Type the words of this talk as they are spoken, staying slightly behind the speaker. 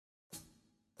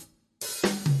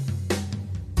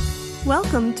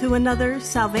Welcome to another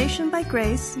Salvation by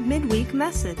Grace midweek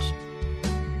message.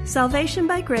 Salvation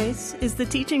by Grace is the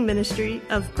teaching ministry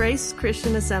of Grace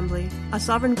Christian Assembly, a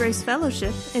Sovereign Grace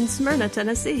Fellowship in Smyrna,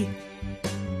 Tennessee.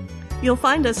 You'll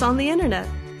find us on the internet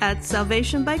at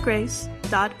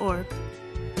salvationbygrace.org.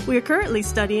 We are currently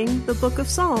studying the Book of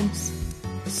Psalms.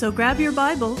 So grab your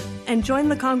Bible and join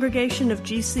the congregation of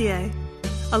GCA,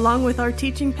 along with our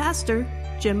teaching pastor,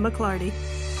 Jim McClarty.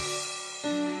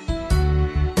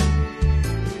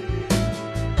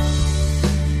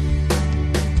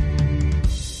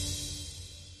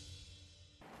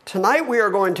 Tonight we are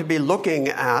going to be looking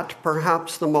at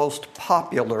perhaps the most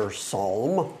popular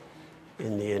psalm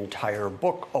in the entire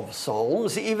book of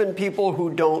Psalms. Even people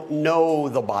who don't know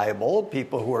the Bible,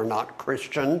 people who are not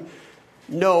Christian,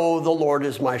 know the Lord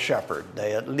is my shepherd.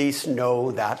 They at least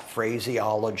know that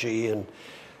phraseology, and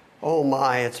oh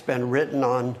my, it's been written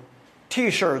on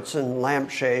t-shirts and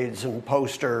lampshades and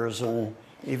posters and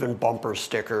even bumper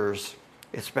stickers.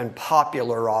 It's been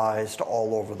popularized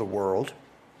all over the world.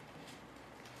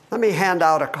 Let me hand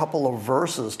out a couple of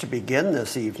verses to begin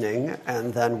this evening,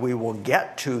 and then we will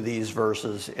get to these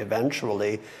verses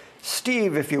eventually.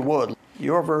 Steve, if you would,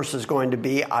 your verse is going to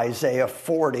be Isaiah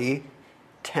 40,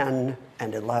 10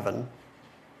 and 11.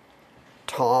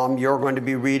 Tom, you're going to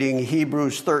be reading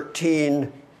Hebrews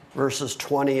 13, verses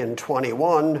 20 and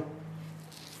 21.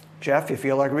 Jeff, you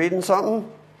feel like reading something?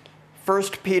 1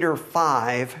 Peter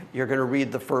 5, you're going to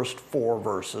read the first 4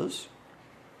 verses.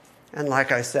 And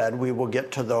like I said, we will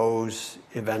get to those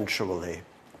eventually.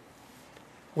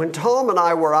 When Tom and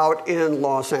I were out in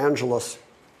Los Angeles,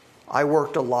 I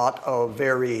worked a lot of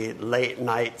very late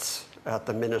nights at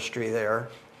the ministry there.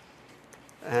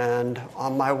 And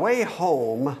on my way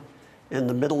home in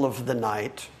the middle of the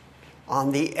night,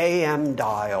 on the AM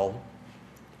dial,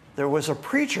 there was a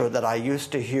preacher that I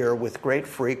used to hear with great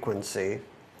frequency,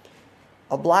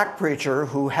 a black preacher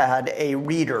who had a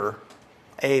reader.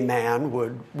 A man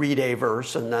would read a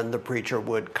verse and then the preacher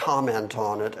would comment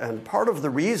on it. And part of the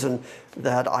reason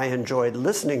that I enjoyed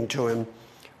listening to him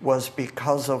was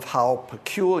because of how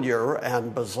peculiar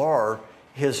and bizarre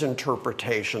his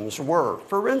interpretations were.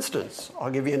 For instance, I'll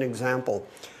give you an example.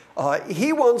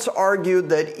 He once argued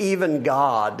that even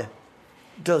God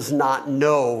does not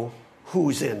know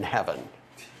who's in heaven.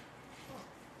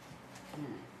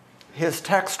 His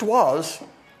text was,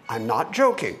 I'm not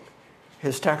joking,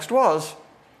 his text was,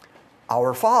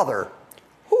 Our Father,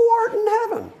 who art in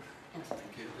heaven.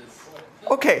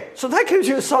 Okay, so that gives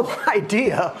you some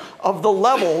idea of the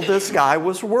level this guy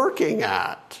was working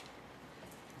at.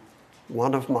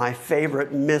 One of my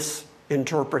favorite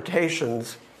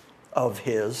misinterpretations of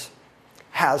his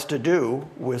has to do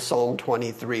with Psalm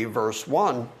 23, verse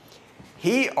 1.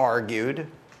 He argued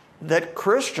that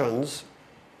Christians,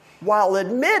 while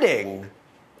admitting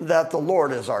that the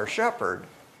Lord is our shepherd,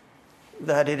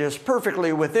 that it is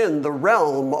perfectly within the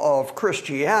realm of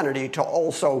Christianity to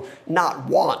also not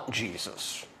want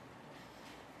Jesus.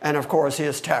 And of course,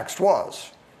 his text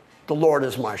was, the Lord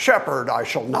is my shepherd, I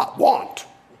shall not want.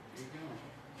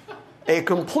 A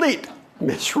complete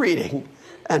misreading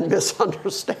and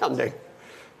misunderstanding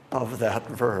of that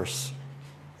verse.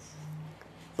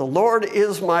 The Lord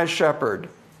is my shepherd.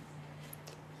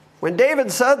 When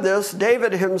David said this,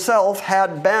 David himself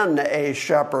had been a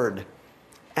shepherd.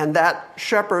 And that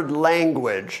shepherd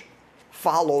language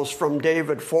follows from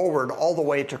David forward all the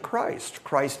way to Christ.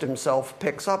 Christ himself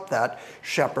picks up that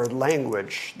shepherd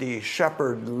language. The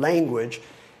shepherd language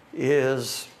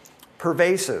is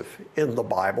pervasive in the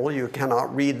Bible. You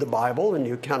cannot read the Bible and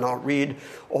you cannot read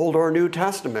Old or New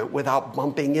Testament without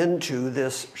bumping into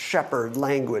this shepherd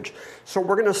language. So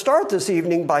we're going to start this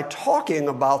evening by talking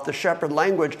about the shepherd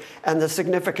language and the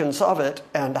significance of it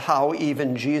and how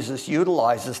even Jesus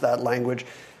utilizes that language,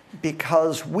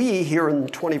 because we here in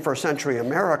 21st century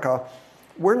America,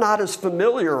 we're not as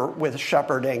familiar with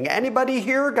shepherding. Anybody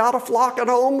here got a flock at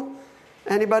home?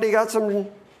 Anybody got some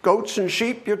goats and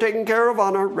sheep you're taking care of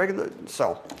on a regular?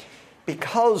 So,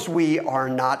 because we are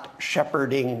not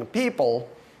shepherding people,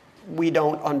 we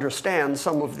don't understand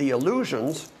some of the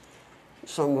allusions,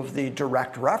 some of the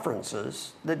direct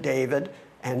references that David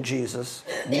and Jesus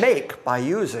make by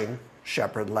using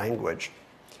shepherd language.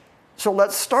 So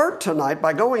let's start tonight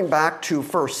by going back to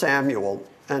 1 Samuel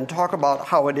and talk about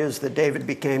how it is that David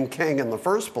became king in the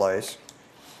first place.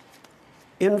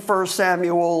 In 1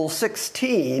 Samuel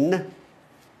 16,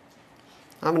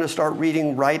 I'm going to start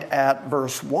reading right at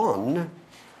verse 1.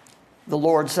 The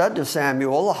Lord said to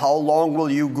Samuel, "How long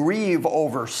will you grieve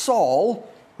over Saul,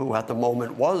 who at the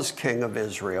moment was king of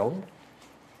Israel?"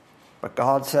 But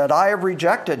God said, "I have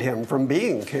rejected him from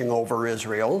being king over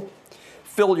Israel.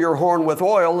 fill your horn with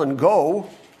oil and go,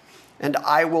 and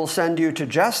I will send you to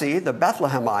Jesse the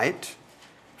Bethlehemite,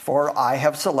 for I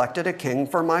have selected a king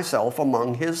for myself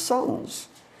among his sons.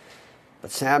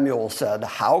 But Samuel said,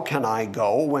 how can I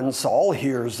go? When Saul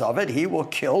hears of it, he will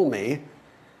kill me.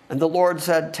 And the Lord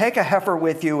said, take a heifer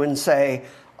with you and say,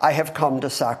 I have come to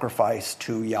sacrifice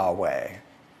to Yahweh.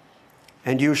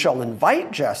 And you shall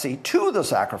invite Jesse to the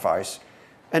sacrifice,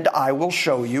 and I will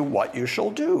show you what you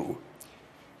shall do.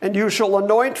 And you shall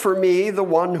anoint for me the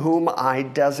one whom I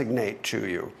designate to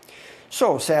you.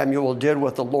 So Samuel did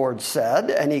what the Lord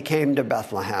said, and he came to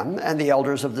Bethlehem, and the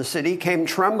elders of the city came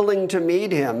trembling to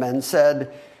meet him and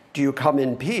said, do you come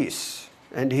in peace?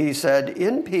 And he said,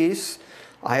 in peace,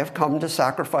 I have come to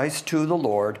sacrifice to the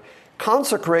Lord.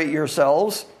 Consecrate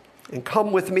yourselves and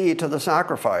come with me to the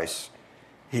sacrifice.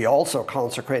 He also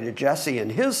consecrated Jesse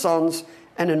and his sons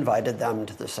and invited them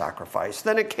to the sacrifice.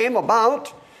 Then it came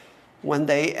about when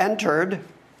they entered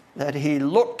that he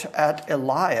looked at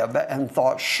Eliab and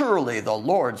thought, surely the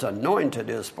Lord's anointed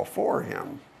is before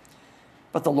him.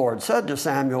 But the Lord said to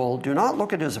Samuel, do not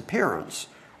look at his appearance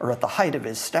or at the height of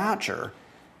his stature,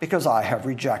 because I have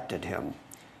rejected him.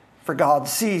 For God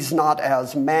sees not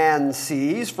as man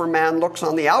sees, for man looks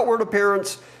on the outward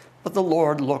appearance, but the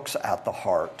Lord looks at the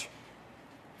heart.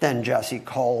 Then Jesse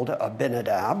called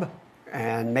Abinadab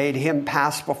and made him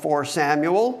pass before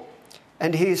Samuel.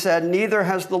 And he said, neither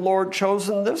has the Lord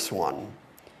chosen this one.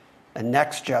 And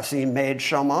next Jesse made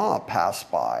Shammah pass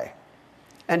by.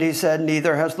 And he said,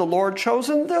 neither has the Lord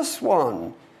chosen this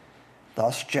one.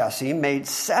 Thus Jesse made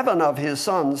 7 of his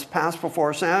sons pass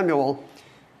before Samuel.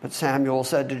 But Samuel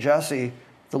said to Jesse,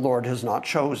 the Lord has not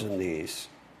chosen these.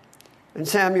 And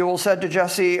Samuel said to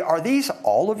Jesse, are these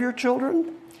all of your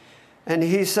children? And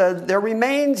he said, there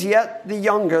remains yet the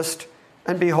youngest,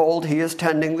 and behold, he is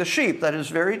tending the sheep. That is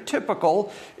very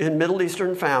typical in Middle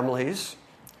Eastern families,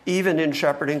 even in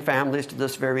shepherding families to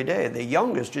this very day. The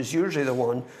youngest is usually the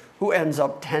one who ends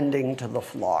up tending to the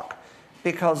flock,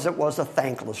 because it was a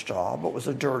thankless job. It was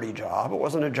a dirty job. It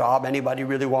wasn't a job anybody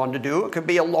really wanted to do. It could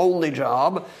be a lonely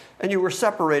job, and you were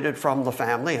separated from the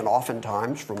family and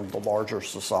oftentimes from the larger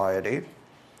society.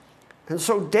 And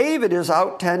so David is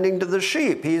out tending to the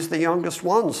sheep. He's the youngest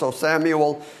one. So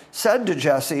Samuel said to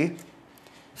Jesse,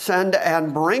 send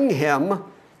and bring him,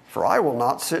 for I will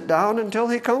not sit down until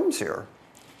he comes here.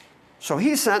 So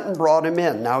he sent and brought him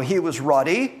in. Now he was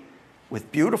ruddy,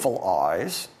 with beautiful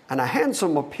eyes, and a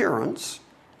handsome appearance.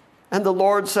 And the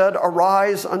Lord said,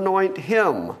 arise, anoint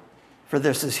him, for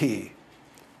this is he.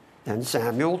 Then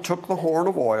Samuel took the horn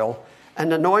of oil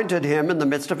and anointed him in the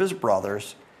midst of his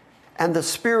brothers. And the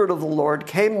Spirit of the Lord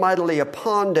came mightily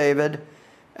upon David,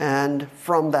 and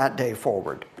from that day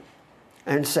forward.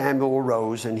 And Samuel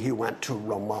rose and he went to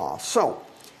Ramah. So,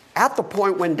 at the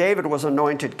point when David was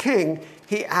anointed king,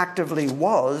 he actively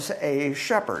was a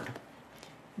shepherd.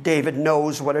 David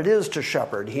knows what it is to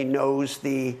shepherd. He knows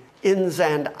the ins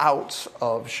and outs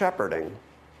of shepherding.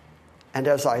 And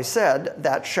as I said,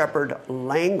 that shepherd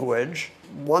language,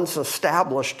 once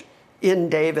established in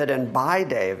David and by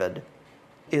David,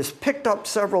 is picked up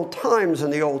several times in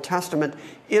the Old Testament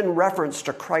in reference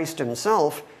to Christ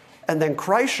himself. And then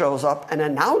Christ shows up and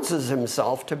announces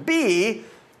himself to be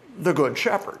the Good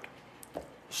Shepherd.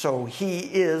 So he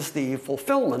is the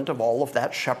fulfillment of all of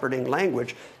that shepherding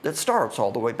language that starts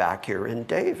all the way back here in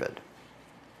David.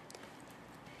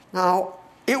 Now,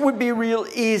 it would be real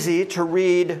easy to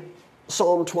read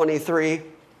Psalm 23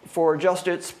 for just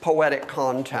its poetic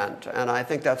content. And I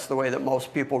think that's the way that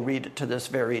most people read it to this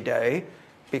very day,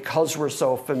 because we're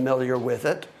so familiar with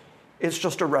it. It's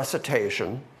just a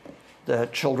recitation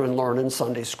that children learn in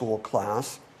Sunday school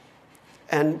class.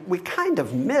 And we kind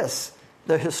of miss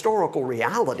the historical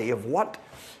reality of what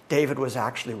David was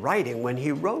actually writing when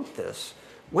he wrote this.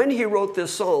 When he wrote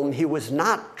this psalm, he was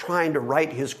not trying to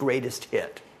write his greatest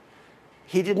hit.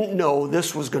 He didn't know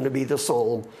this was going to be the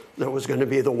psalm that was going to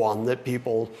be the one that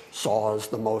people saw as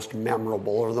the most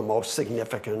memorable or the most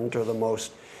significant or the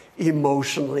most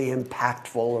emotionally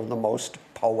impactful or the most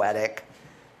poetic.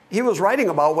 He was writing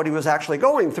about what he was actually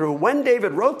going through. When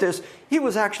David wrote this, he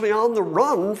was actually on the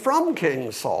run from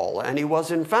King Saul, and he was,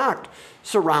 in fact,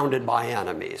 surrounded by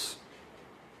enemies.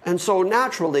 And so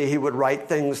naturally, he would write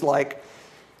things like,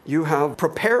 you have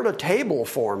prepared a table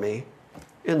for me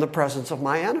in the presence of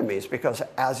my enemies, because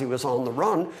as he was on the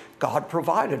run, God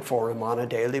provided for him on a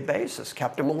daily basis,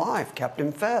 kept him alive, kept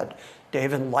him fed.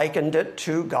 David likened it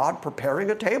to God preparing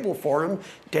a table for him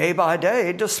day by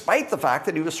day, despite the fact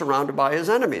that he was surrounded by his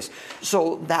enemies.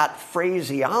 So that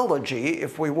phraseology,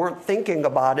 if we weren't thinking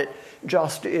about it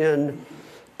just in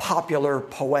popular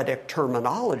poetic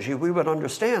terminology, we would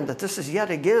understand that this is yet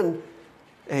again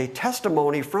a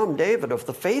testimony from David of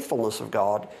the faithfulness of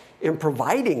God in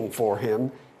providing for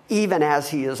him, even as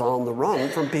he is on the run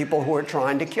from people who are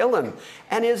trying to kill him.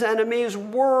 And his enemies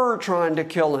were trying to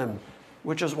kill him,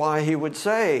 which is why he would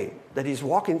say that he's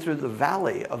walking through the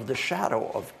valley of the shadow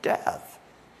of death,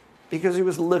 because he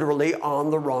was literally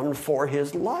on the run for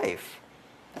his life.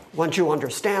 Once you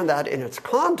understand that in its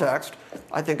context,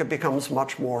 I think it becomes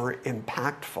much more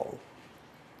impactful.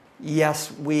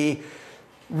 Yes, we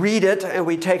read it and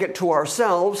we take it to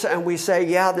ourselves and we say,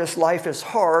 yeah, this life is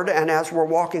hard, and as we're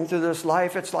walking through this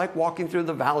life, it's like walking through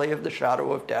the valley of the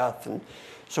shadow of death. And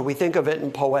so we think of it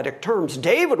in poetic terms.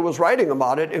 David was writing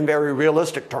about it in very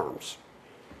realistic terms.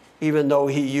 Even though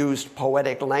he used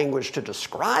poetic language to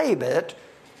describe it,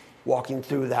 walking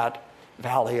through that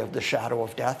valley of the shadow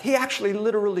of death, he actually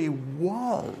literally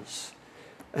was.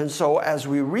 And so as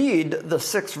we read the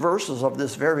 6 verses of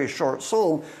this very short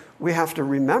psalm, we have to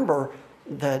remember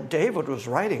that David was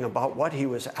writing about what he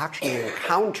was actually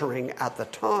encountering at the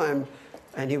time,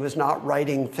 and he was not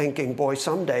writing thinking, boy,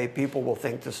 someday people will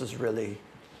think this is really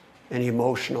an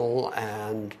emotional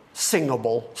and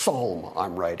singable psalm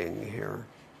I'm writing here.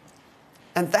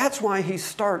 And that's why he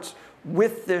starts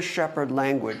with this shepherd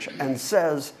language and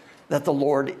says that the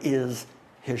Lord is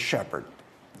his shepherd.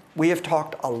 We have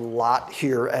talked a lot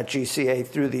here at GCA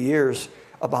through the years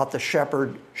about the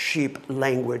shepherd-sheep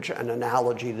language and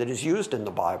analogy that is used in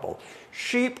the Bible.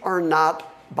 Sheep are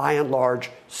not, by and large,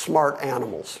 smart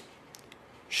animals.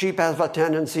 Sheep have a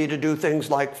tendency to do things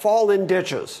like fall in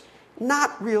ditches,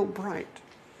 not real bright.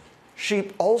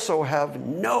 Sheep also have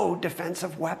no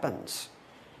defensive weapons.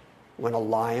 When a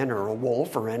lion or a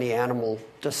wolf or any animal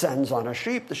descends on a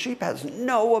sheep, the sheep has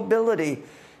no ability.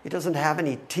 He doesn't have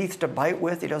any teeth to bite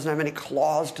with. He doesn't have any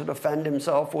claws to defend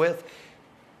himself with.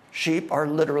 Sheep are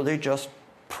literally just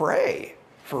prey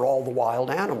for all the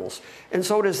wild animals. And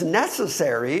so it is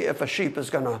necessary, if a sheep is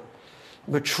going to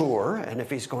mature and if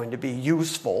he's going to be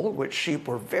useful, which sheep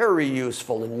were very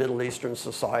useful in Middle Eastern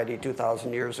society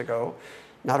 2,000 years ago,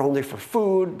 not only for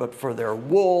food, but for their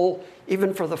wool,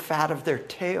 even for the fat of their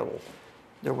tail.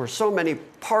 There were so many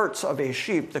parts of a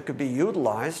sheep that could be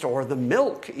utilized, or the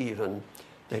milk even,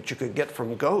 that you could get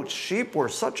from goats. Sheep were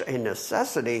such a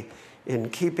necessity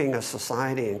in keeping a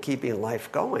society and keeping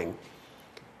life going.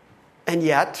 And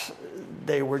yet,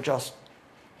 they were just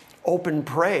open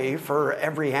prey for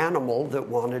every animal that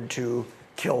wanted to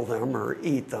kill them or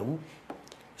eat them.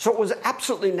 So it was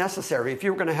absolutely necessary. If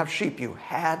you were going to have sheep, you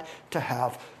had to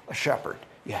have a shepherd.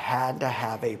 You had to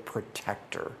have a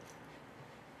protector.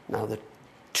 Now, the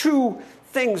 2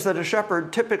 things that a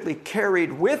shepherd typically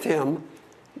carried with him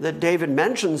that David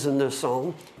mentions in this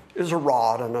psalm is a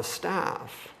rod and a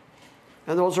staff.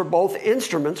 And those are both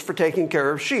instruments for taking care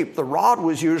of sheep. The rod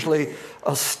was usually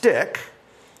a stick,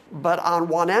 but on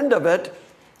one end of it,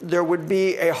 there would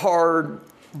be a hard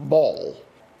ball.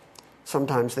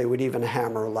 Sometimes they would even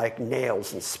hammer like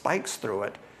nails and spikes through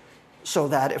it so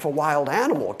that if a wild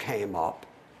animal came up,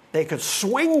 they could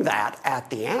swing that at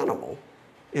the animal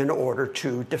in order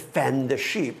to defend the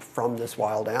sheep from this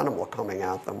wild animal coming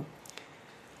at them.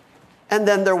 And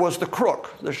then there was the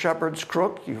crook, the shepherd's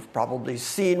crook. You've probably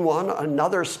seen one,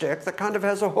 another stick that kind of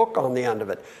has a hook on the end of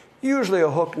it. Usually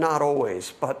a hook, not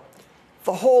always, but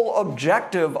the whole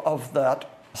objective of that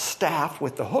staff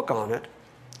with the hook on it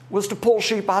was to pull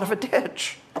sheep out of a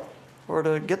ditch or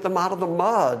to get them out of the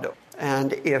mud.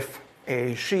 And if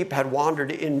a sheep had wandered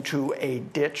into a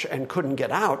ditch and couldn't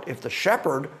get out, if the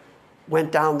shepherd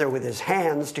went down there with his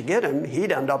hands to get him,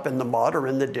 he'd end up in the mud or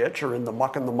in the ditch or in the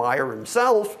muck and the mire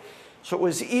himself. So it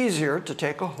was easier to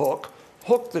take a hook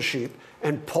the sheep,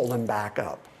 and pull him back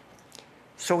up.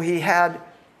 So he had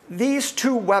these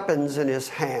 2 weapons in his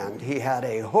hand. He had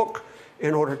a hook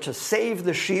in order to save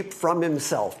the sheep from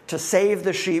himself, to save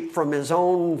the sheep from his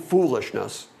own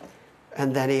foolishness.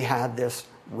 And then he had this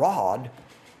rod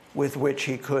with which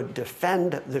he could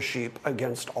defend the sheep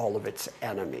against all of its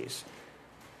enemies.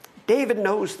 David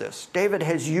knows this. David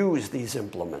has used these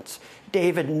implements.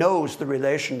 David knows the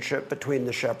relationship between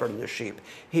the shepherd and the sheep.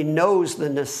 He knows the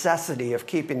necessity of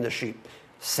keeping the sheep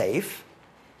safe.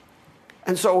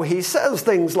 And so he says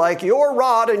things like, your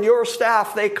rod and your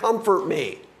staff, they comfort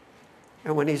me.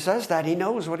 And when he says that, he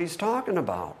knows what he's talking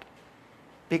about,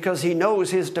 because he knows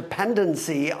his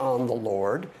dependency on the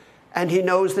Lord, and he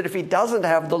knows that if he doesn't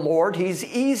have the Lord, he's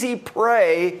easy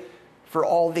prey for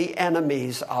all the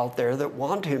enemies out there that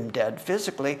want him dead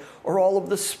physically, or all of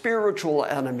the spiritual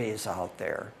enemies out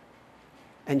there.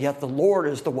 And yet the Lord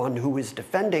is the one who is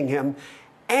defending him,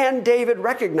 and David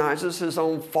recognizes his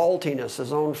own faultiness,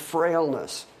 his own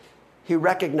frailness. He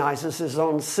recognizes his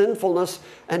own sinfulness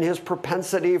and his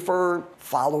propensity for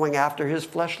following after his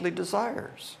fleshly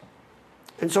desires.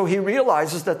 And so he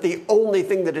realizes that the only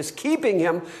thing that is keeping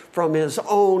him from his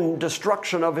own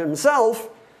destruction of himself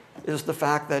is the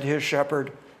fact that his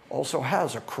shepherd also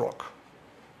has a crook,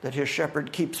 that his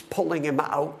shepherd keeps pulling him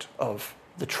out of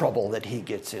the trouble that he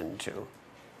gets into.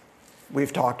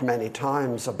 We've talked many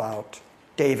times about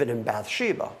David and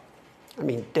Bathsheba. I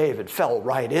mean, David fell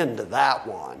right into that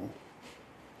one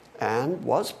and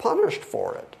was punished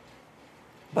for it.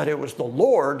 But it was the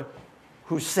Lord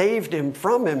who saved him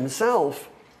from himself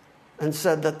and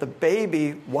said that the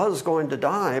baby was going to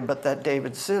die, but that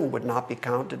David's sin would not be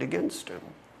counted against him.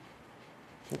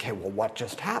 Okay, well, what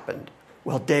just happened?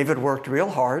 Well, David worked real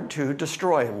hard to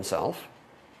destroy himself,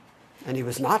 and he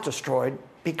was not destroyed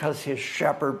because his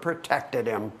shepherd protected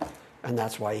him. And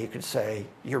that's why he could say,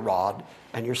 your rod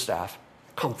and your staff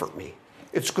comfort me.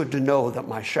 It's good to know that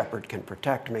my shepherd can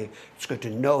protect me. It's good to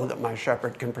know that my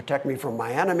shepherd can protect me from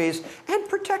my enemies and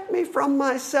protect me from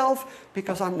myself,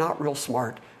 because I'm not real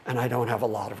smart and I don't have a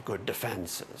lot of good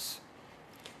defenses.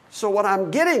 So what I'm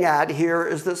getting at here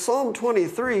is that Psalm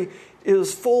 23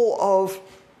 is full of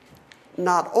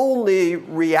not only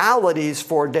realities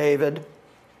for David,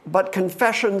 but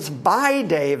confessions by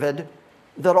David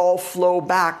that all flow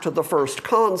back to the first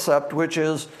concept, which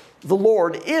is, the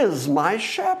Lord is my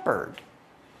shepherd.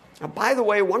 Now, by the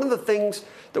way, one of the things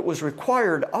that was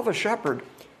required of a shepherd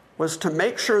was to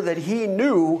make sure that he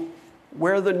knew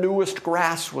where the newest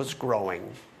grass was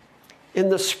growing. In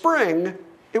the spring,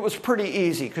 it was pretty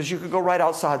easy because you could go right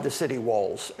outside the city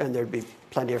walls and there'd be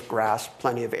plenty of grass,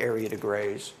 plenty of area to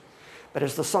graze. But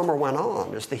as the summer went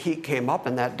on, as the heat came up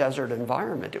in that desert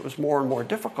environment, it was more and more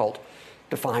difficult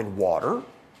to find water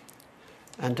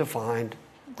and to find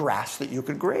grass that you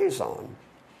could graze on.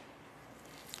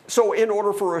 So in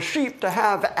order for a sheep to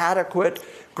have adequate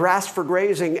grass for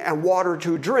grazing and water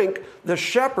to drink, the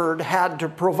shepherd had to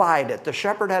provide it. The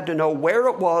shepherd had to know where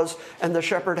it was, and the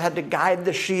shepherd had to guide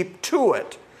the sheep to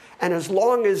it. And as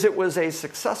long as it was a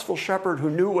successful shepherd who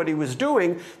knew what he was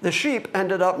doing, the sheep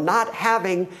ended up not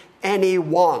having any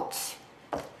wants.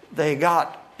 They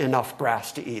got enough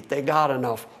grass to eat. They got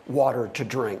enough water to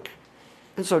drink.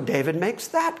 And so David makes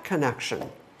that connection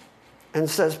and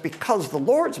says, because the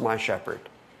Lord's my shepherd,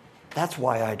 that's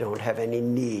why I don't have any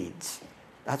needs.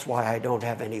 That's why I don't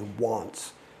have any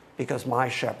wants, because my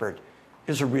shepherd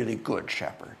is a really good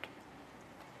shepherd.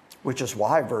 Which is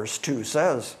why verse 2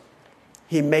 says,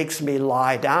 he makes me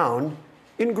lie down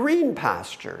in green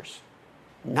pastures.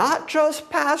 Not just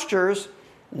pastures,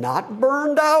 not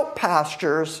burned out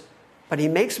pastures, but he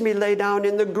makes me lay down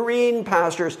in the green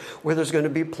pastures where there's going to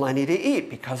be plenty to eat,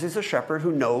 because he's a shepherd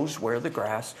who knows where the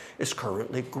grass is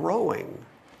currently growing.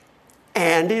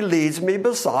 And he leads me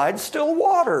beside still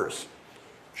waters.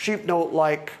 Sheep don't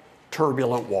like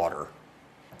turbulent water.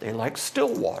 They like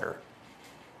still water.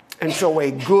 And so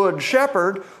a good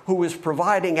shepherd who is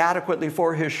providing adequately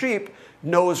for his sheep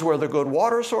knows where the good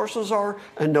water sources are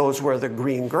and knows where the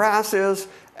green grass is.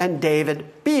 And David,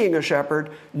 being a shepherd,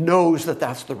 knows that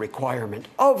that's the requirement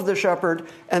of the shepherd.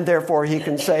 And therefore he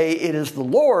can say, it is the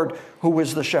Lord who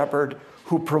is the shepherd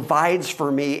who provides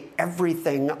for me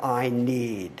everything I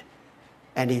need.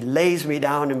 And he lays me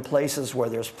down in places where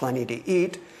there's plenty to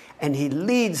eat, and he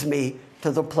leads me to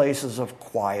the places of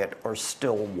quiet or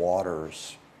still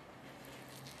waters.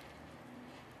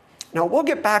 Now, we'll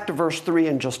get back to verse 3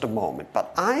 in just a moment,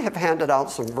 but I have handed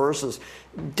out some verses.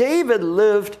 David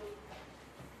lived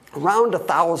around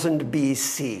 1000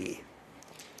 BC.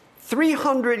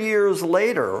 300 years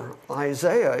later,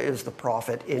 Isaiah is the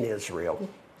prophet in Israel,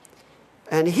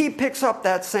 and he picks up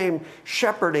that same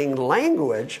shepherding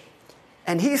language,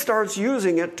 and he starts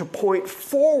using it to point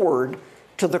forward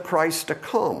to the Christ to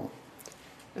come.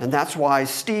 And that's why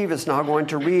Steve is now going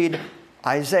to read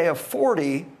Isaiah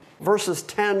 40, verses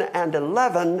 10 and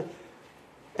 11,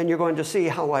 and you're going to see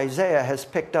how Isaiah has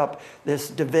picked up this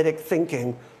Davidic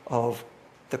thinking of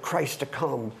the Christ to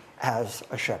come as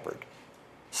a shepherd.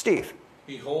 Steve.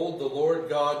 Behold, the Lord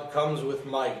God comes with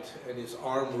might, and his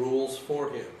arm rules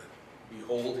for him.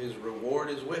 Behold, his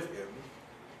reward is with him,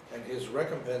 and his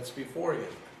recompense before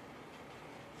him.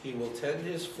 He will tend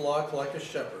his flock like a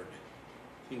shepherd.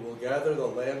 He will gather the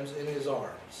lambs in his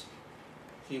arms.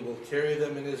 He will carry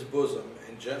them in his bosom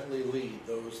and gently lead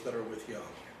those that are with young.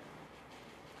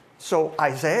 So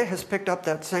Isaiah has picked up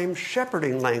that same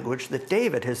shepherding language that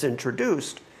David has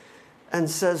introduced and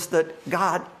says that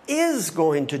God is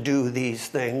going to do these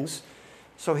things.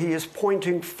 So he is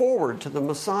pointing forward to the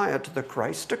Messiah, to the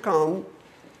Christ to come,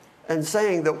 and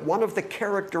saying that one of the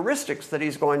characteristics that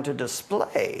he's going to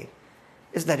display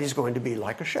is that he's going to be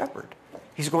like a shepherd.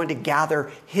 He's going to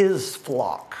gather his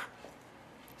flock.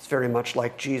 It's very much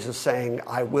like Jesus saying,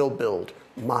 I will build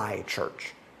my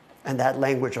church. And that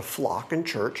language of flock and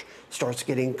church starts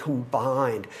getting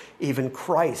combined. Even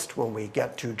Christ, when we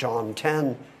get to John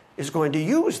 10, is going to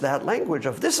use that language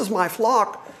of, this is my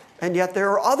flock, and yet there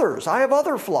are others. I have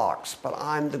other flocks, but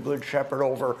I'm the good shepherd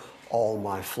over all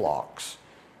my flocks.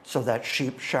 So that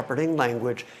sheep shepherding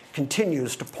language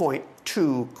continues to point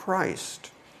to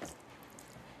Christ.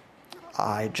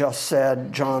 I just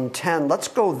said John 10. Let's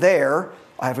go there.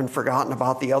 I haven't forgotten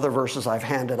about the other verses I've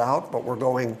handed out, but we're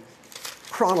going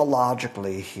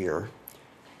chronologically here.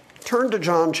 Turn to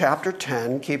John chapter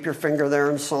 10. Keep your finger there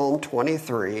in Psalm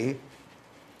 23.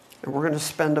 And we're going to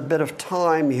spend a bit of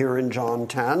time here in John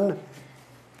 10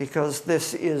 because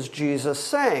this is Jesus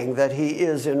saying that he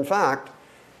is, in fact,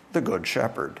 the Good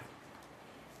Shepherd.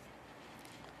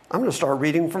 I'm going to start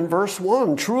reading from verse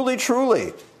 1. Truly,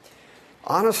 truly,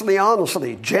 honestly,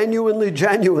 honestly, genuinely,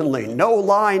 genuinely, no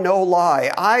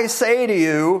lie, I say to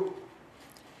you,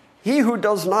 he who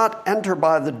does not enter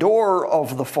by the door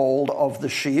of the fold of the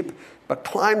sheep, but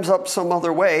climbs up some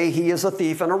other way, he is a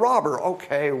thief and a robber.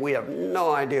 Okay, we have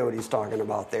no idea what he's talking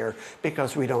about there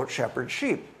because we don't shepherd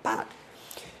sheep. But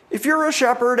if you're a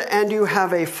shepherd and you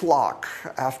have a flock,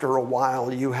 after a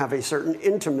while you have a certain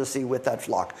intimacy with that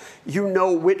flock. You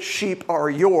know which sheep are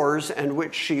yours and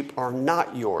which sheep are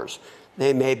not yours.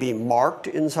 They may be marked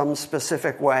in some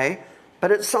specific way,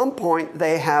 but at some point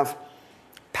they have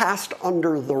passed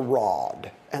under the rod,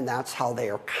 and that's how they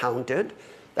are counted.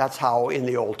 That's how in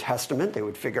the Old Testament they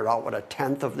would figure out what a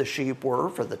tenth of the sheep were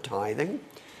for the tithing.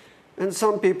 And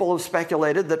some people have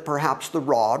speculated that perhaps the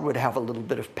rod would have a little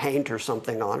bit of paint or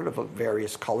something on it of a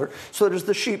various color, so that as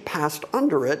the sheep passed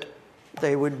under it,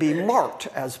 they would be marked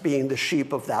as being the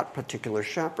sheep of that particular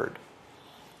shepherd.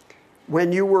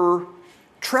 When you were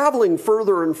traveling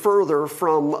further and further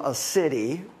from a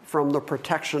city, from the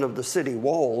protection of the city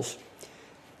walls,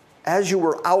 as you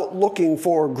were out looking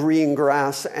for green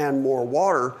grass and more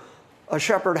water, a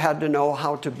shepherd had to know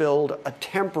how to build a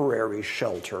temporary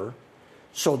shelter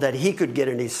so that he could get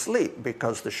any sleep,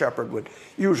 because the shepherd would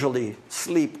usually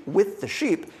sleep with the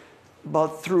sheep, but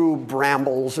through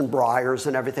brambles and briars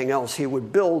and everything else, he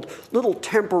would build little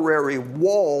temporary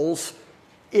walls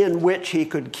in which he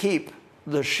could keep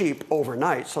the sheep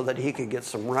overnight so that he could get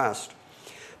some rest.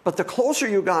 But the closer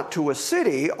you got to a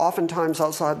city, oftentimes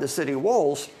outside the city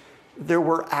walls, there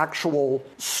were actual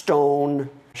stone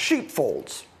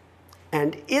sheepfolds.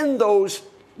 And in those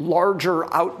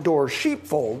larger outdoor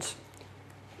sheepfolds,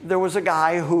 there was a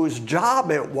guy whose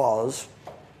job it was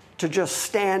to just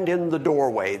stand in the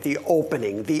doorway, the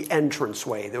opening, the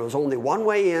entranceway. There was only one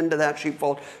way into that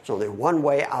sheepfold. There's only one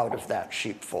way out of that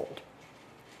sheepfold.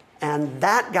 And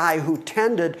that guy who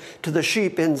tended to the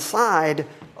sheep inside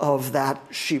of that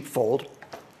sheepfold,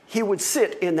 he would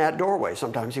sit in that doorway.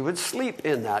 Sometimes he would sleep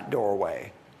in that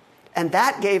doorway. And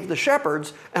that gave the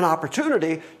shepherds an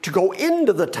opportunity to go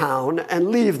into the town and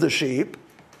leave the sheep,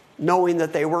 knowing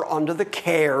that they were under the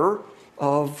care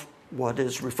of what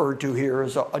is referred to here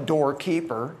as a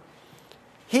doorkeeper.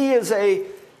 He is a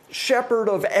shepherd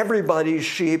of everybody's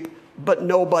sheep, but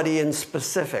nobody in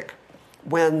specific.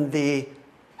 When the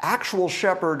actual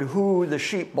shepherd who the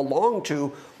sheep belonged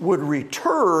to would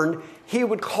return, he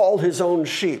would call his own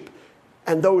sheep.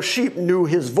 And those sheep knew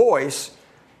his voice,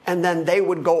 and then they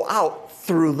would go out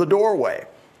through the doorway.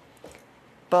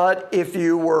 But if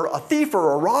you were a thief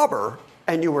or a robber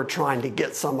and you were trying to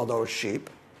get some of those sheep,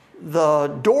 the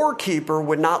doorkeeper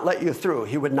would not let you through.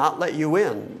 He would not let you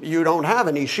in. You don't have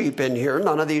any sheep in here.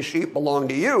 None of these sheep belong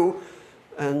to you.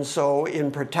 And so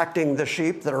in protecting the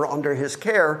sheep that are under his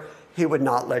care, he would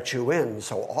not let you in.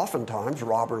 So oftentimes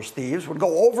robbers, thieves would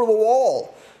go over the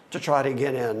wall to try to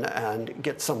get in and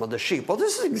get some of the sheep. Well,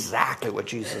 this is exactly what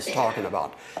Jesus is talking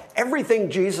about.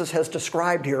 Everything Jesus has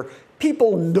described here,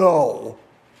 people know.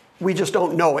 We just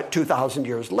don't know it 2,000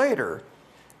 years later.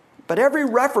 But every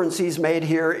reference he's made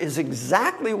here is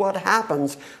exactly what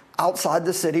happens outside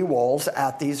the city walls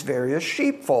at these various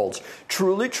sheepfolds.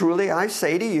 Truly, truly, I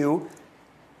say to you,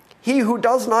 he who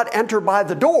does not enter by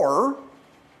the door,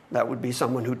 that would be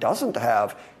someone who doesn't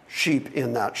have sheep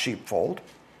in that sheepfold.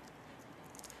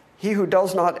 He who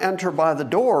does not enter by the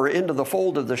door into the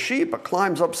fold of the sheep, but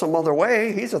climbs up some other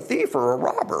way, he's a thief or a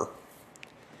robber.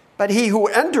 But he who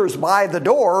enters by the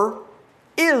door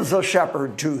is a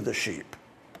shepherd to the sheep.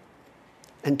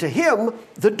 And to him,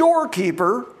 the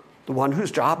doorkeeper, the one whose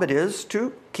job it is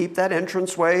to keep that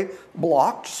entranceway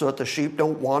blocked so that the sheep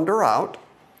don't wander out,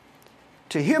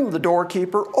 to him the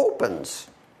doorkeeper opens.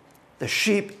 The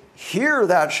sheep hear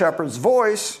that shepherd's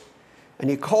voice, and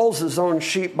he calls his own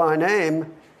sheep by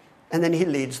name, and then he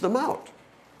leads them out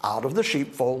of the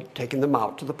sheepfold, taking them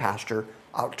out to the pasture,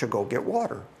 out to go get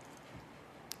water.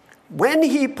 When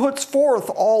he puts forth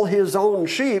all his own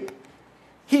sheep,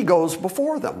 he goes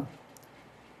before them.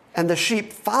 And the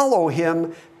sheep follow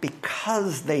him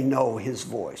because they know his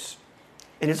voice.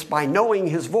 And it's by knowing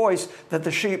his voice that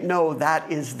the sheep know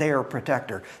that is their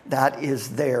protector, that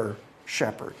is their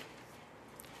shepherd.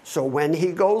 So when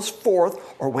he goes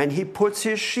forth, or when he puts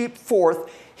his sheep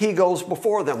forth, he goes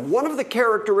before them. One of the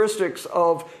characteristics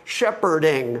of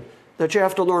shepherding that you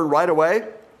have to learn right away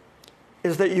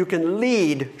is that you can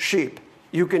lead sheep.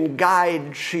 You can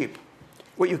guide sheep.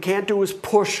 What you can't do is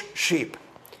push sheep.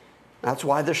 That's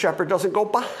why the shepherd doesn't go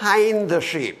behind the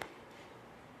sheep.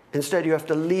 Instead, you have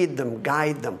to lead them,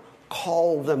 guide them,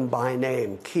 call them by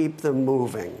name, keep them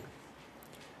moving.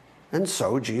 And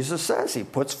so Jesus says he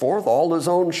puts forth all his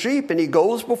own sheep and he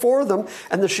goes before them,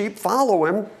 and the sheep follow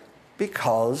him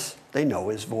because they know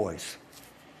his voice.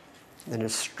 And a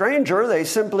stranger they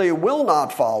simply will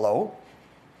not follow,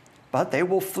 but they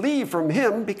will flee from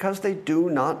him because they do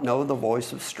not know the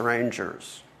voice of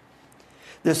strangers.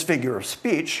 This figure of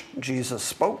speech, Jesus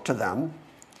spoke to them,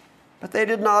 but they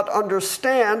did not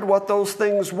understand what those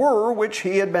things were which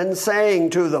he had been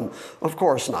saying to them. Of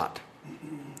course not.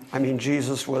 I mean,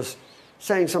 Jesus was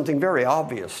saying something very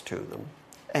obvious to them,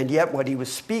 and yet what he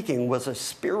was speaking was a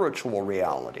spiritual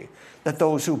reality, that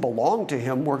those who belonged to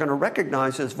him were going to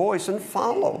recognize his voice and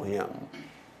follow him.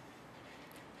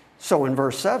 So in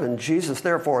verse 7, Jesus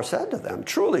therefore said to them,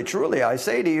 "Truly, truly, I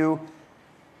say to you,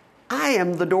 I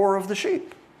am the door of the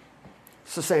sheep."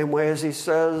 It's the same way as he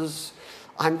says,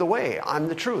 I'm the way, I'm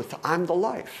the truth, I'm the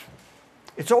life.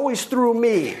 It's always through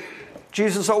me.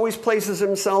 Jesus always places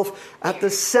himself at the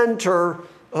center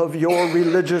of your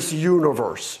religious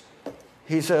universe.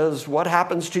 He says, what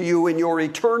happens to you in your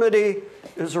eternity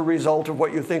is a result of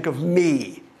what you think of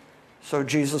me. So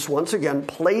Jesus once again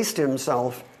placed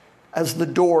himself as the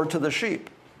door to the sheep.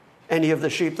 Any of the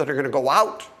sheep that are going to go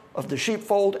out of the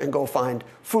sheepfold and go find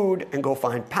food and go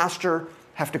find pasture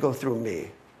have to go through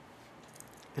me.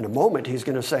 In a moment, he's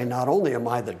going to say, not only am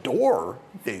I the door,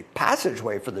 the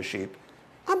passageway for the sheep,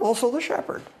 I'm also the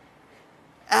shepherd.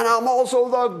 And I'm also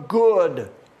the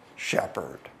good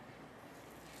shepherd.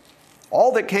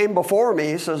 All that came before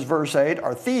me, says verse 8,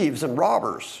 are thieves and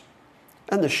robbers,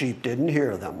 and the sheep didn't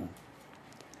hear them.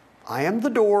 I am the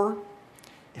door.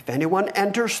 If anyone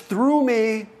enters through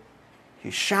me,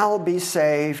 he shall be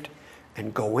saved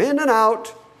and go in and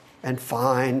out and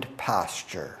find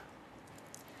pasture.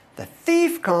 The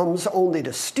thief comes only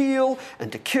to steal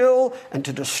and to kill and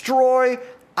to destroy.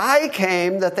 I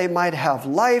came that they might have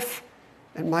life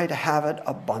and might have it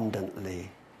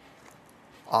abundantly.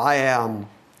 I am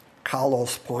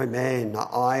kalos poimen.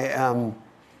 I am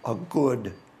a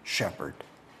good shepherd.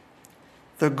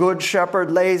 The good shepherd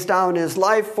lays down his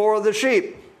life for the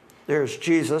sheep. There's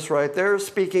Jesus right there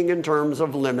speaking in terms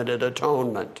of limited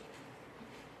atonement.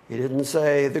 He didn't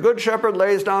say, the good shepherd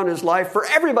lays down his life for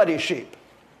everybody's sheep.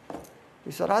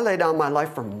 He said, I lay down my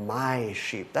life for my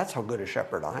sheep. That's how good a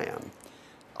shepherd I am.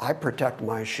 I protect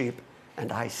my sheep,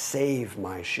 and I save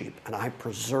my sheep, and I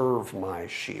preserve my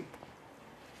sheep.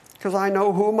 Because I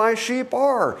know who my sheep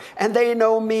are, and they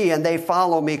know me, and they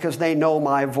follow me because they know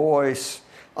my voice.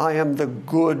 I am the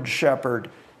good shepherd.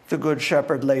 The good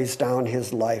shepherd lays down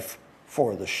his life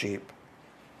for the sheep.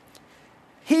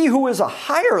 He who is a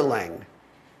hireling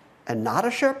and not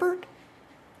a shepherd,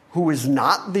 who is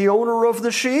not the owner of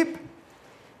the sheep,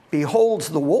 beholds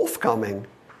the wolf coming,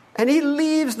 and he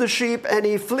leaves the sheep and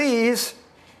he flees,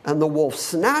 and the wolf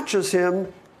snatches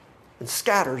him and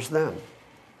scatters them.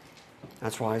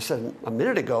 That's why I said a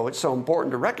minute ago it's so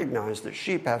important to recognize that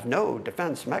sheep have no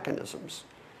defense mechanisms.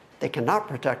 They cannot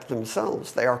protect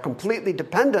themselves. They are completely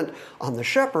dependent on the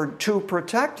shepherd to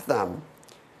protect them.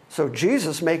 So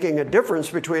Jesus, making a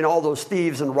difference between all those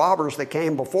thieves and robbers that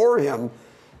came before him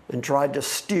and tried to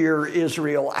steer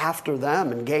Israel after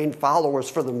them and gain followers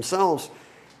for themselves,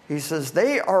 he says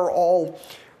they are all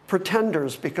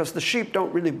pretenders because the sheep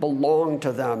don't really belong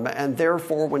to them. And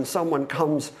therefore, when someone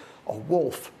comes, a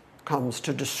wolf comes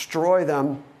to destroy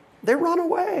them, they run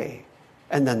away.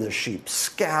 And then the sheep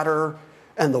scatter,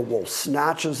 and the wolf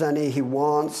snatches any he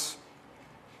wants.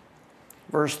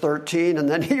 Verse 13, and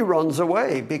then he runs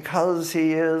away because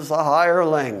he is a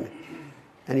hireling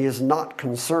and he is not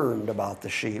concerned about the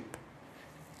sheep.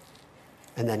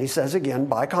 And then he says again,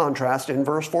 by contrast, in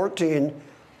verse 14,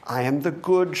 I am the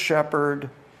good shepherd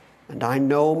and I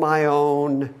know my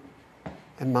own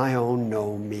and my own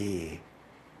know me.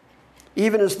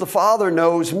 Even as the Father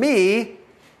knows me,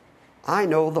 I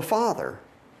know the Father.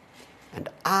 And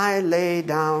I lay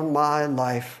down my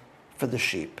life for the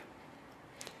sheep.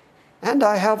 And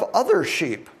I have other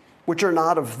sheep, which are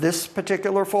not of this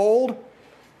particular fold.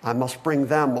 I must bring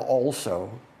them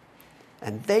also.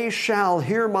 And they shall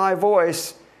hear my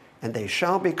voice, and they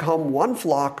shall become one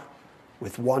flock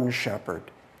with one shepherd.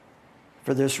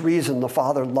 For this reason the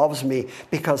Father loves me,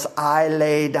 because I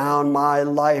lay down my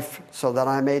life so that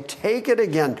I may take it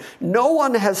again. No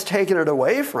one has taken it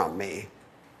away from me,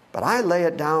 but I lay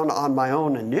it down on my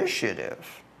own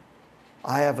initiative.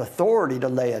 I have authority to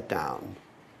lay it down,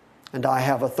 and I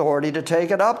have authority to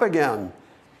take it up again.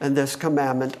 And this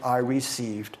commandment I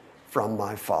received from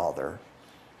my Father.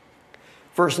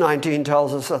 Verse 19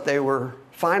 tells us that they were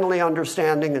finally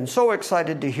understanding and so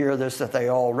excited to hear this that they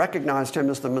all recognized him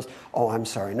as the Messiah. Oh, I'm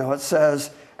sorry. No, it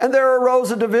says, and there arose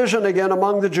a division again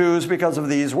among the Jews because of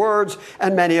these words,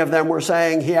 and many of them were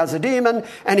saying, he has a demon,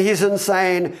 and he's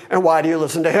insane, and why do you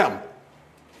listen to him?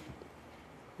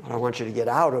 What I want you to get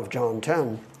out of John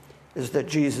 10 is that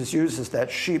Jesus uses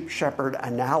that sheep-shepherd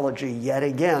analogy yet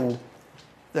again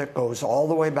that goes all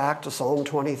the way back to Psalm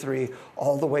 23,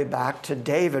 all the way back to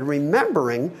David,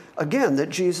 remembering, again, that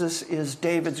Jesus is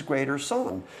David's greater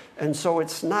son. And so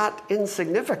it's not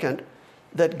insignificant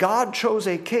that God chose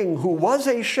a king who was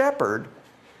a shepherd,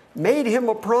 made him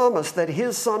a promise that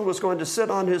his son was going to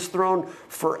sit on his throne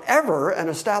forever and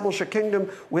establish a kingdom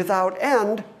without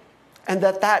end, and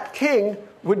that that king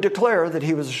would declare that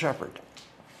he was a shepherd,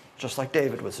 just like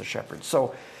David was a shepherd.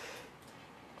 So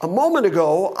a moment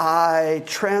ago, I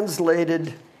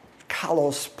translated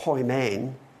kalos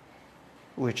poimen,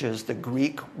 which is the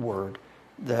Greek word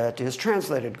that is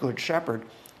translated good shepherd.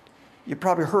 You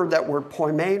probably heard that word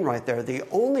poimen right there. The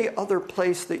only other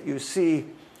place that you see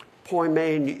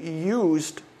poimen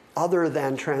used other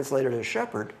than translated as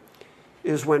shepherd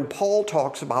is when Paul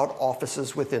talks about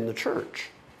offices within the church.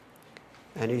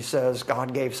 And he says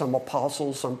God gave some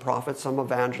apostles, some prophets, some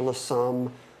evangelists,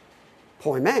 some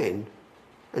poimen,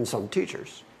 and some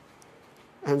teachers.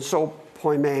 And so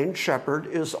poimen, shepherd,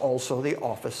 is also the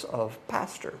office of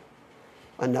pastor.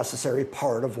 A necessary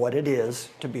part of what it is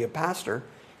to be a pastor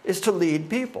is to lead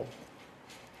people.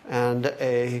 And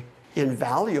an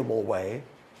invaluable way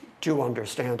to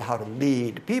understand how to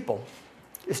lead people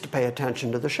is to pay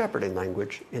attention to the shepherding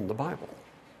language in the Bible.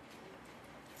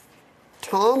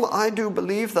 Tom, I do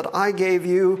believe that I gave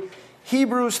you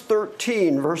Hebrews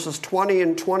 13, verses 20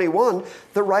 and 21,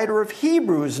 the writer of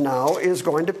Hebrews now is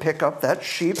going to pick up that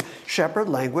sheep-shepherd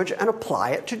language and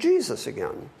apply it to Jesus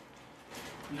again.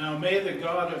 Now may the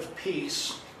God of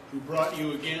peace, who brought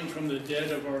you again from the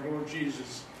dead of our Lord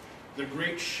Jesus, the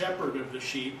great shepherd of the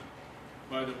sheep,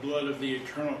 by the blood of the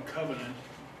eternal covenant,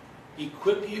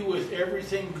 equip you with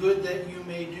everything good that you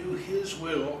may do his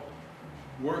will,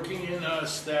 working in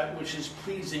us that which is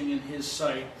pleasing in his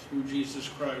sight through Jesus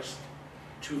Christ,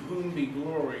 to whom be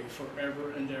glory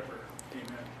forever and ever.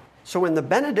 Amen. So in the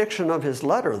benediction of his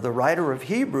letter, the writer of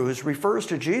Hebrews refers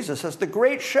to Jesus as the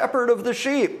great shepherd of the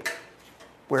sheep.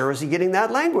 Where is he getting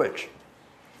that language?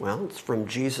 Well, it's from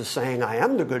Jesus saying, I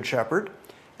am the good shepherd.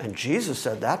 And Jesus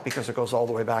said that because it goes all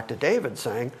the way back to David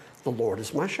saying, the Lord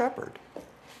is my shepherd.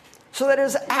 So that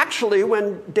is actually,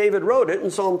 when David wrote it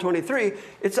in Psalm 23,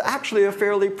 it's actually a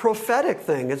fairly prophetic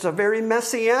thing. It's a very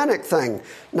messianic thing.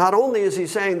 Not only is he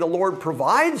saying the Lord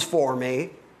provides for me,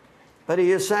 but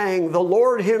he is saying the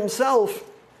Lord himself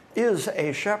is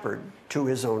a shepherd to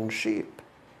his own sheep.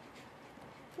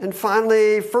 And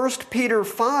finally, 1 Peter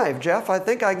 5. Jeff, I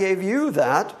think I gave you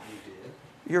that. You did.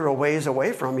 You're a ways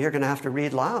away from me. You're going to have to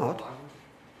read loud.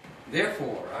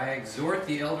 Therefore, I exhort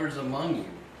the elders among you,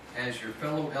 as your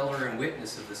fellow elder and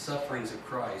witness of the sufferings of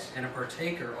Christ, and a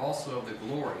partaker also of the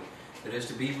glory that is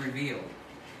to be revealed.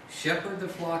 Shepherd the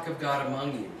flock of God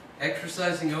among you,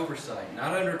 exercising oversight,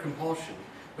 not under compulsion,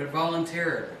 but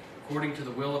voluntarily, according to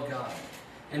the will of God,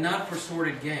 and not for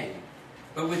sordid gain,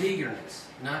 but with eagerness,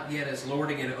 not yet as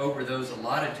lording it over those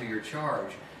allotted to your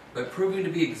charge, but proving to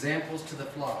be examples to the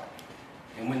flock.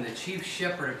 And when the chief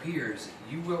shepherd appears,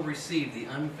 you will receive the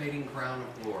unfading crown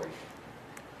of glory.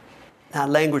 That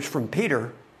language from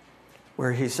Peter,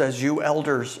 where he says, you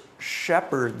elders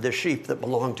shepherd the sheep that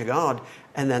belong to God,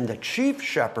 and then the chief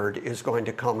shepherd is going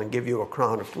to come and give you a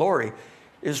crown of glory,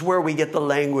 is where we get the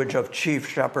language of chief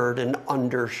shepherd and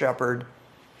under shepherd.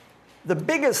 The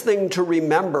biggest thing to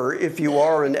remember if you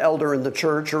are an elder in the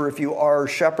church or if you are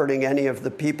shepherding any of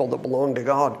the people that belong to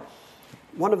God,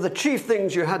 one of the chief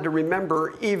things you had to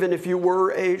remember, even if you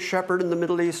were a shepherd in the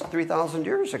Middle East 3,000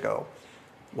 years ago,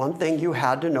 one thing you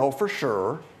had to know for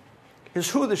sure is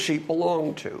who the sheep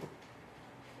belonged to.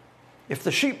 If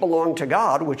the sheep belonged to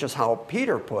God, which is how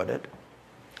Peter put it,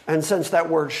 and since that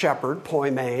word shepherd,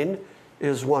 poimen,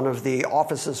 is one of the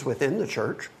offices within the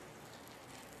church,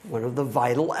 One of the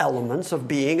vital elements of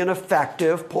being an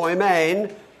effective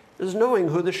poimen is knowing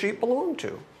who the sheep belong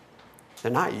to.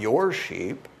 They're not your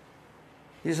sheep.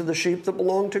 These are the sheep that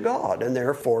belong to God. And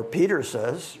therefore, Peter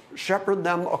says, shepherd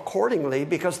them accordingly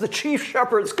because the chief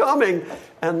shepherd's coming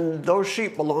and those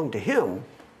sheep belong to him.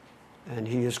 And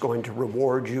he is going to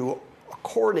reward you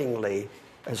accordingly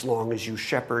as long as you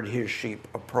shepherd his sheep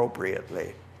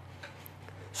appropriately.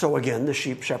 So again, the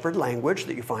sheep-shepherd language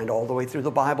that you find all the way through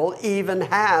the Bible even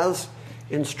has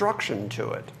instruction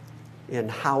to it in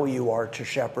how you are to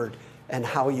shepherd and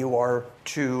how you are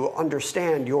to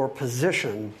understand your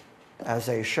position as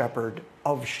a shepherd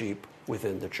of sheep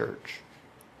within the church.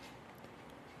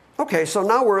 Okay, so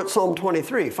now we're at Psalm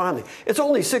 23, finally. It's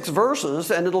only 6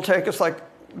 verses, and it'll take us like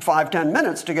 5-10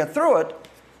 minutes to get through it,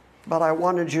 but I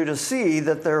wanted you to see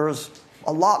that there's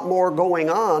a lot more going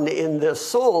on in this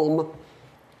psalm.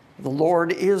 The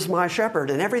Lord is my shepherd,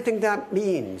 and everything that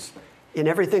means, in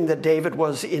everything that David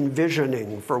was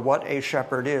envisioning for what a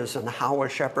shepherd is and how a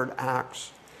shepherd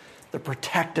acts. The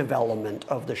protective element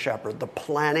of the shepherd, the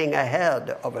planning ahead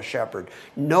of a shepherd,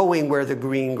 knowing where the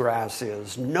green grass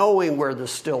is, knowing where the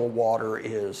still water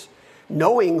is,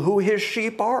 knowing who his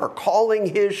sheep are,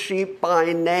 calling his sheep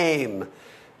by name,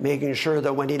 making sure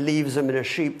that when he leaves them in a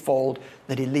sheepfold,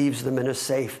 that he leaves them in a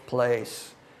safe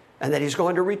place, and that he's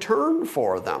going to return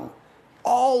for them.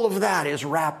 All of that is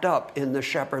wrapped up in the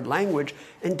shepherd language,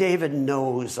 and David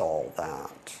knows all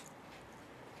that.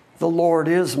 The Lord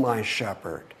is my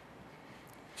shepherd,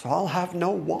 so I'll have no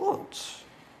wants.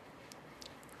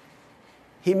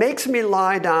 He makes me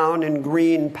lie down in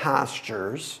green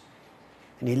pastures,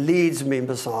 and he leads me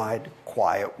beside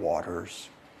quiet waters.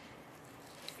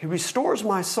 He restores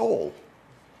my soul,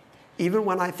 even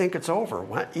when I think it's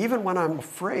over, even when I'm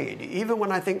afraid, even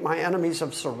when I think my enemies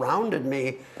have surrounded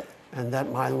me and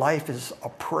that my life is a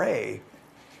prey.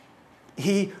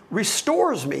 He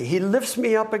restores me. He lifts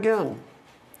me up again.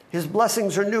 His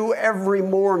blessings are new every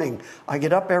morning. I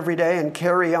get up every day and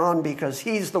carry on because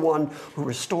he's the one who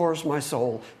restores my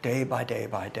soul day by day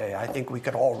by day. I think we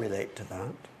could all relate to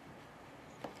that.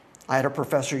 I had a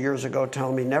professor years ago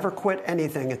tell me, never quit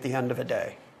anything at the end of a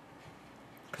day.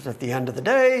 Because at the end of the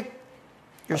day,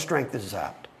 your strength is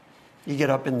zapped. You get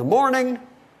up in the morning,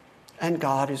 and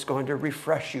God is going to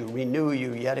refresh you, renew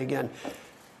you yet again.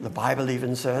 The Bible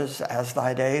even says, as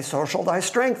thy day, so shall thy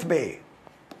strength be.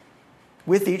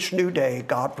 With each new day,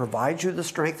 God provides you the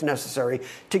strength necessary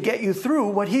to get you through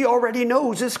what he already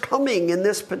knows is coming in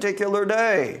this particular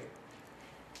day.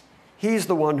 He's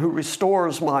the one who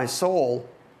restores my soul.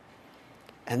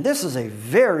 And this is a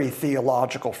very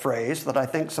theological phrase that I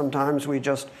think sometimes we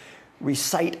just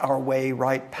recite our way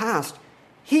right past.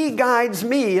 He guides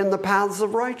me in the paths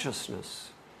of righteousness.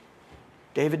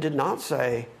 David did not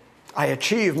say, I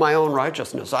achieve my own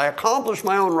righteousness. I accomplish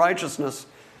my own righteousness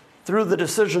through the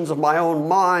decisions of my own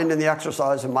mind and the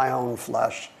exercise of my own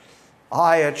flesh.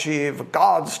 I achieve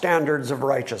God's standards of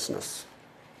righteousness.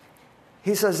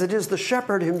 He says it is the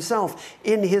shepherd himself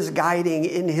in his guiding,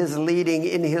 in his leading,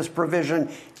 in his provision.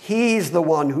 He's the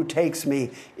one who takes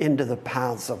me into the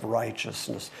paths of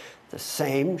righteousness. The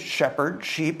same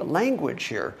shepherd-sheep language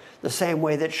here. The same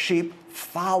way that sheep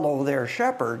follow their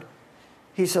shepherd.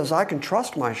 He says, I can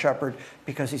trust my shepherd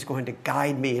because he's going to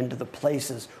guide me into the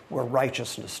places where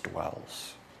righteousness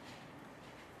dwells.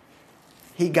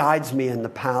 He guides me in the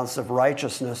paths of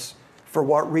righteousness. For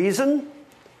what reason?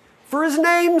 For his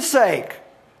name's sake.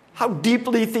 How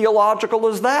deeply theological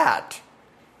is that?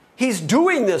 He's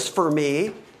doing this for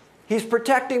me. He's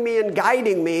protecting me and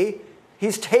guiding me.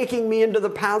 He's taking me into the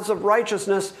paths of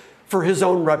righteousness for his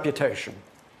own reputation,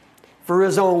 for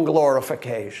his own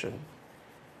glorification.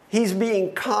 He's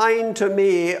being kind to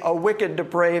me, a wicked,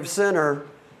 depraved sinner,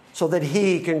 so that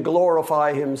he can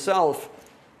glorify himself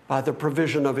by the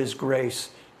provision of his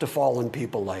grace to fallen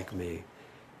people like me.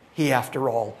 He, after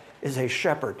all, is a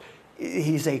shepherd.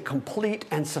 He's a complete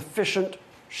and sufficient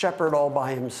shepherd all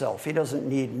by himself. He doesn't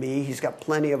need me. He's got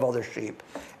plenty of other sheep.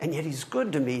 And yet he's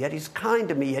good to me, yet he's kind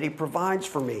to me, yet he provides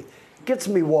for me. Gets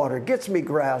me water, gets me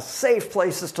grass, safe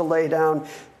places to lay down,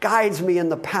 guides me in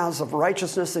the paths of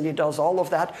righteousness, and he does all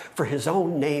of that for his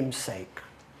own name's sake,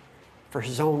 for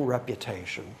his own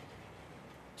reputation.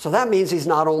 So that means he's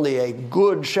not only a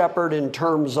good shepherd in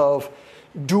terms of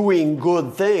doing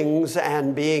good things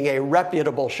and being a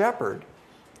reputable shepherd,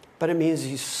 but it means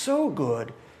he's so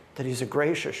good that he's a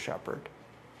gracious shepherd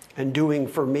and doing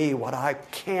for me what I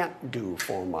can't do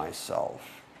for myself.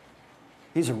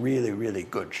 He's a really, really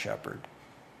good shepherd.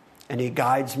 And he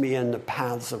guides me in the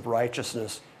paths of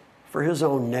righteousness for his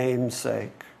own name's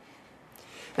sake.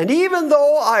 And even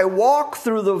though I walk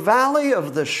through the valley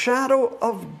of the shadow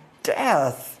of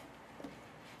death.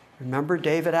 Remember,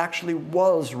 David actually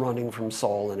was running from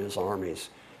Saul and his armies.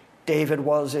 David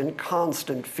was in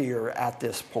constant fear at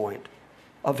this point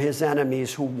of his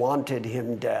enemies who wanted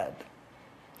him dead.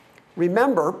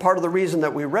 Remember, part of the reason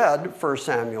that we read 1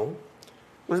 Samuel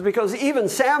was because even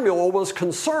Samuel was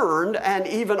concerned and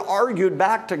even argued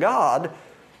back to God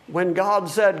when God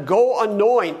said, go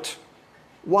anoint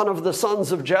one of the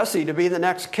sons of Jesse to be the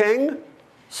next king.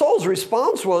 Saul's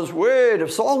response was, wait,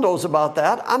 if Saul knows about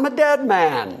that, I'm a dead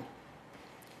man.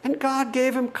 And God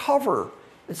gave him cover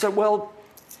and said, well,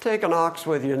 take an ox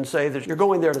with you and say that you're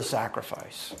going there to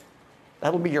sacrifice.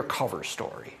 That'll be your cover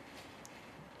story.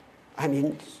 I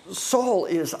mean, Saul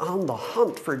is on the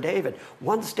hunt for David.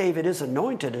 Once David is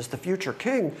anointed as the future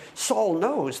king, Saul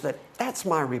knows that that's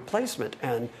my replacement.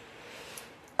 And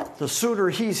the sooner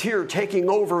he's here taking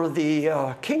over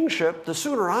the kingship, the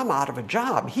sooner I'm out of a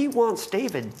job. He wants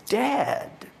David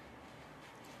dead.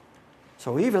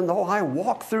 So even though I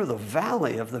walk through the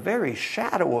valley of the very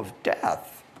shadow of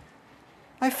death,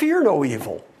 I fear no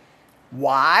evil.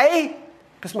 Why?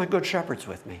 Because my good shepherd's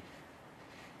with me.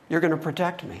 You're going to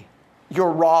protect me.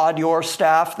 Your rod, your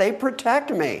staff, they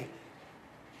protect me.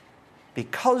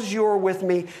 Because you're with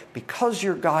me, because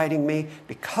you're guiding me,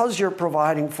 because you're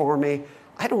providing for me,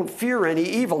 I don't fear any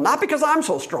evil. Not because I'm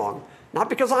so strong, not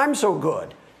because I'm so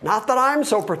good, not that I'm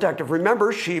so protective.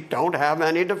 Remember, sheep don't have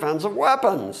any defensive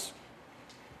weapons.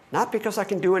 Not because I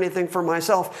can do anything for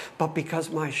myself, but because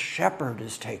my shepherd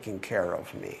is taking care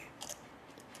of me.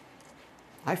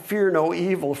 I fear no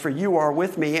evil, for you are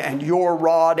with me, and your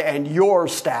rod and your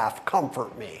staff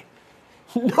comfort me.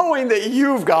 Knowing that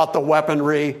you've got the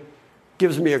weaponry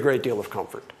gives me a great deal of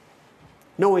comfort.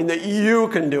 Knowing that you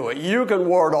can do it. You can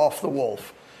ward off the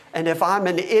wolf. And if I'm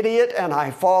an idiot and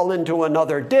I fall into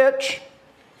another ditch,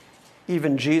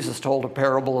 even Jesus told a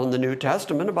parable in the New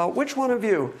Testament about which one of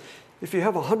you, if you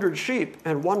have 100 sheep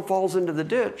and one falls into the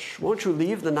ditch, won't you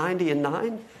leave the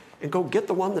 99 and go get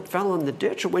the one that fell in the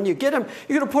ditch? And when you get him,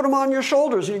 you're going to put him on your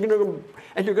shoulders and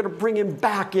you're going to bring him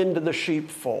back into the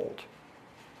sheepfold.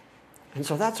 And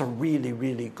so that's a really,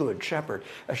 really good shepherd.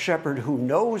 A shepherd who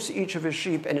knows each of his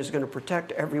sheep and is going to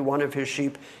protect every one of his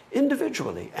sheep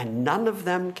individually. And none of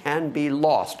them can be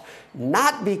lost.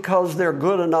 Not because they're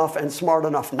good enough and smart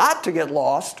enough not to get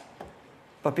lost,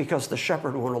 but because the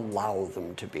shepherd won't allow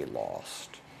them to be lost.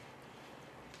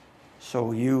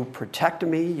 So you protect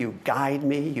me, you guide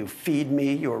me, you feed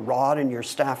me, your rod and your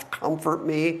staff comfort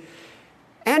me,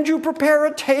 and you prepare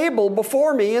a table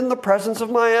before me in the presence of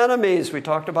my enemies. We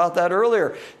talked about that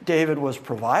earlier. David was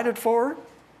provided for.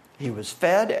 He was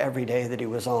fed every day that he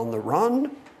was on the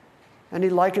run. And he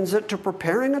likens it to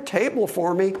preparing a table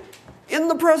for me in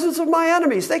the presence of my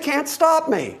enemies. They can't stop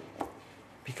me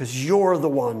because you're the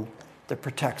one that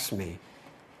protects me.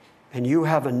 And you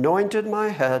have anointed my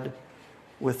head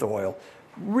with oil.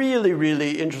 Really,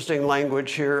 really interesting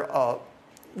language here.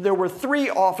 There were 3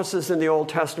 offices in the Old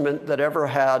Testament that ever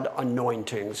had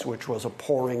anointings, which was a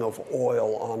pouring of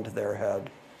oil onto their head.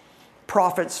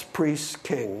 Prophets, priests,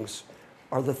 kings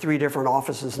are the 3 different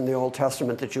offices in the Old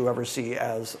Testament that you ever see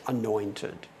as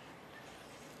anointed.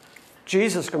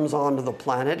 Jesus comes onto the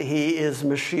planet. He is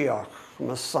Mashiach,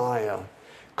 Messiah,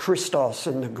 Christos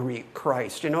in the Greek,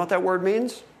 Christ. You know what that word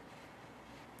means?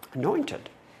 Anointed.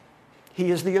 He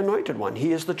is the anointed one.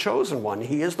 He is the chosen one.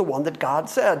 He is the one that God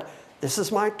said, this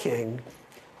is my king.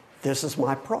 This is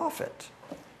my prophet.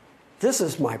 This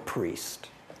is my priest.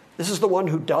 This is the one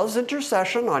who does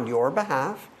intercession on your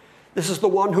behalf. This is the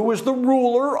one who is the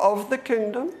ruler of the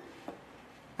kingdom.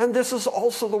 And this is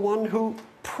also the one who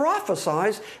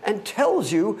prophesies and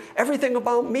tells you everything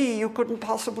about me you couldn't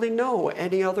possibly know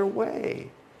any other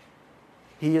way.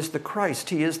 He is the Christ.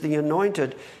 He is the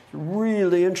anointed.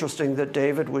 Really interesting that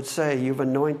David would say, you've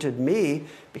anointed me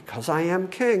because I am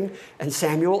king. And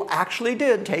Samuel actually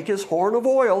did take his horn of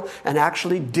oil and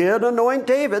actually did anoint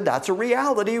David. That's a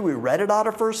reality. We read it out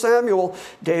of 1 Samuel.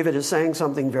 David is saying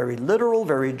something very literal,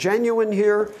 very genuine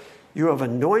here. You have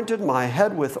anointed my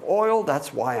head with oil.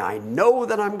 That's why I know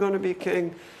that I'm going to be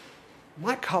king.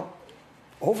 My cup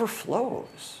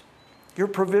overflows. Your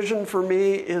provision for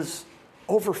me is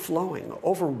overflowing,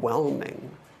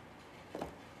 overwhelming.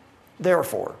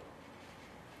 Therefore,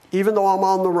 even though I'm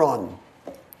on the run,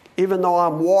 even though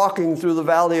I'm walking through the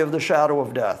valley of the shadow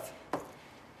of death,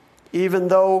 even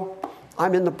though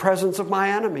I'm in the presence of my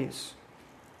enemies,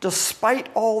 despite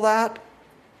all that,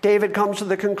 David comes to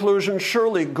the conclusion,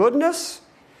 surely goodness,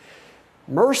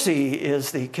 mercy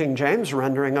is the King James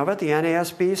rendering of it. The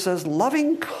NASB says,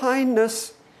 loving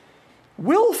kindness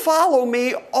will follow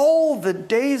me all the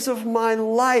days of my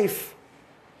life,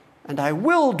 and I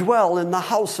will dwell in the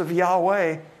house of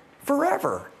Yahweh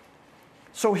forever.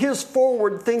 So his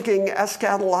forward-thinking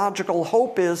eschatological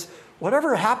hope is,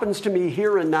 whatever happens to me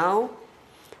here and now,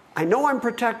 I know I'm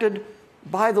protected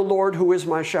by the Lord who is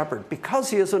my shepherd, because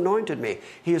he has anointed me.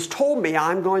 He has told me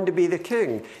I'm going to be the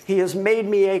king. He has made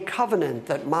me a covenant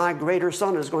that my greater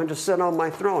son is going to sit on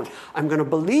my throne. I'm going to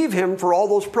believe him for all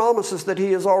those promises that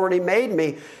he has already made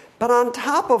me. But on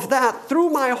top of that,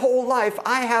 through my whole life,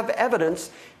 I have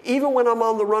evidence, even when I'm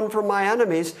on the run from my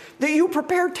enemies, that you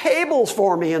prepare tables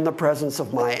for me in the presence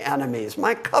of my enemies.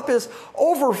 My cup is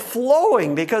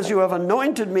overflowing because you have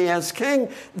anointed me as king.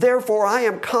 Therefore, I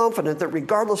am confident that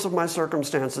regardless of my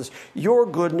circumstances, your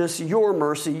goodness, your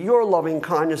mercy, your loving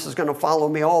kindness is going to follow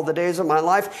me all the days of my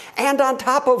life. And on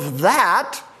top of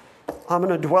that, I'm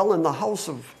going to dwell in the house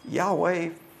of Yahweh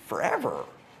forever.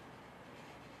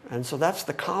 And so that's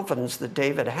the confidence that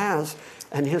David has,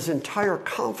 and his entire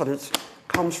confidence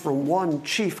comes from one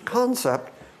chief concept,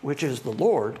 which is the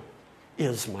Lord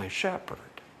is my shepherd.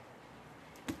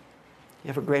 You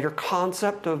have a greater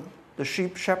concept of the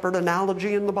sheep-shepherd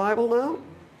analogy in the Bible now?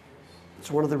 It's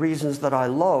one of the reasons that I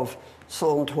love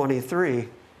Psalm 23,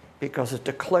 because it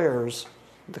declares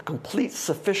the complete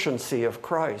sufficiency of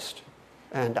Christ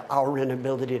and our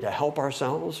inability to help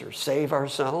ourselves or save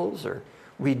ourselves or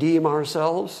redeem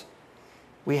ourselves.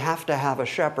 We have to have a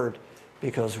shepherd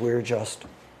because we're just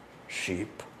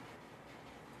sheep.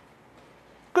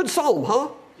 Good psalm, huh?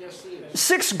 Yes, it is.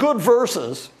 6 good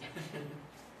verses.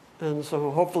 And so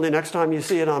hopefully next time you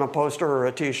see it on a poster or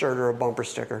a t-shirt or a bumper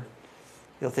sticker,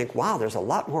 you'll think, wow, there's a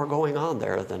lot more going on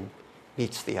there than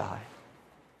meets the eye.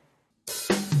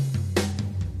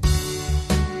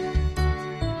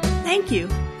 Thank you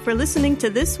for listening to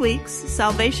this week's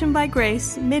Salvation by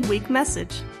Grace midweek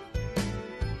message.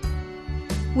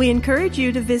 We encourage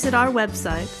you to visit our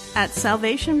website at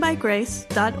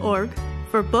salvationbygrace.org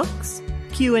for books,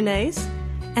 Q&As,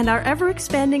 and our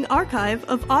ever-expanding archive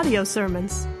of audio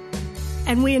sermons.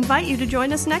 And we invite you to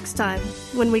join us next time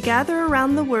when we gather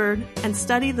around the Word and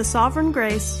study the sovereign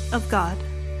grace of God.